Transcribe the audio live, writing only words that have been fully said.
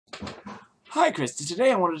Hi, Krista.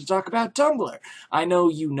 Today I wanted to talk about Tumblr. I know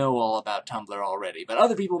you know all about Tumblr already, but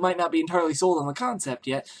other people might not be entirely sold on the concept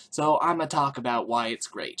yet, so I'm gonna talk about why it's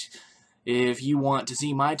great. If you want to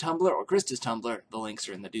see my Tumblr or Krista's Tumblr, the links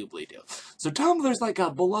are in the doobly-doo. So Tumblr's like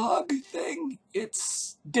a blog thing.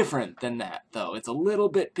 It's different than that, though. It's a little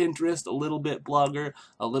bit Pinterest, a little bit Blogger,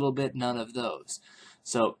 a little bit none of those.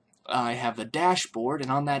 So I have a dashboard,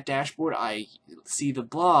 and on that dashboard I see the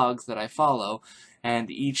blogs that I follow,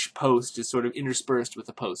 and each post is sort of interspersed with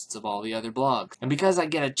the posts of all the other blogs. And because I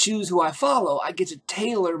get to choose who I follow, I get to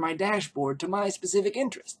tailor my dashboard to my specific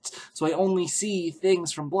interests. So I only see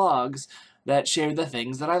things from blogs that share the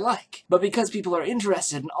things that I like. But because people are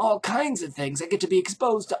interested in all kinds of things, I get to be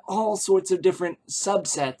exposed to all sorts of different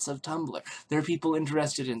subsets of Tumblr. There are people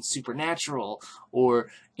interested in supernatural,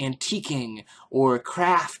 or antiquing, or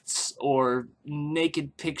crafts, or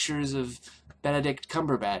naked pictures of Benedict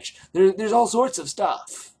Cumberbatch. There's all sorts of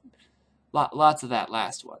stuff. Lots of that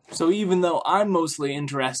last one. So even though I'm mostly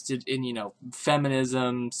interested in,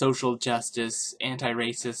 feminism, social justice,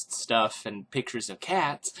 anti-racist stuff, and pictures of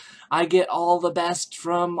cats, I get all the best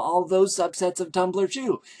from all those subsets of Tumblr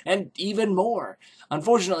too, and even more.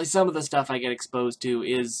 Unfortunately, some of the stuff I get exposed to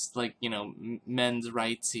is, like, men's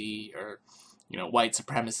rightsy, or white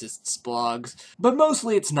supremacists blogs. But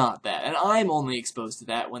mostly it's not that, and I'm only exposed to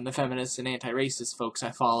that when the feminists and anti-racist folks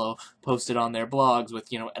I follow post it on their blogs with,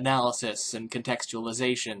 analysis and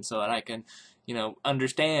contextualization so that I can,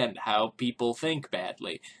 understand how people think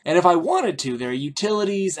badly. And if I wanted to, there are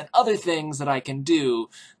utilities and other things that I can do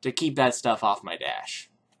to keep that stuff off my dash.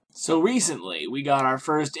 So recently, we got our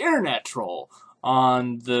first internet troll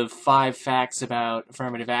on the 5 facts about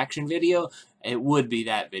affirmative action video. It would be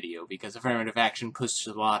that video, because affirmative action pushed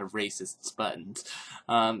a lot of racist buttons.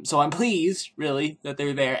 So I'm pleased, really, that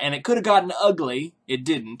they're there, and it could have gotten ugly. It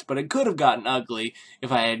didn't, but it could have gotten ugly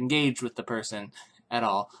if I had engaged with the person at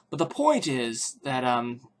all. But the point is that,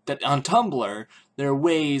 that on Tumblr, there are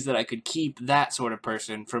ways that I could keep that sort of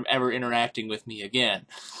person from ever interacting with me again.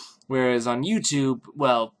 Whereas on YouTube,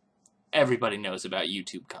 well, everybody knows about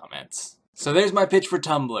YouTube comments. So there's my pitch for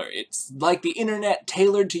Tumblr. It's like the internet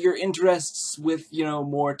tailored to your interests with,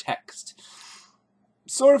 more text.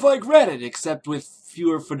 Sort of like Reddit, except with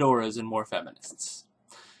fewer fedoras and more feminists.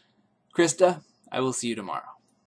 Krista, I will see you tomorrow.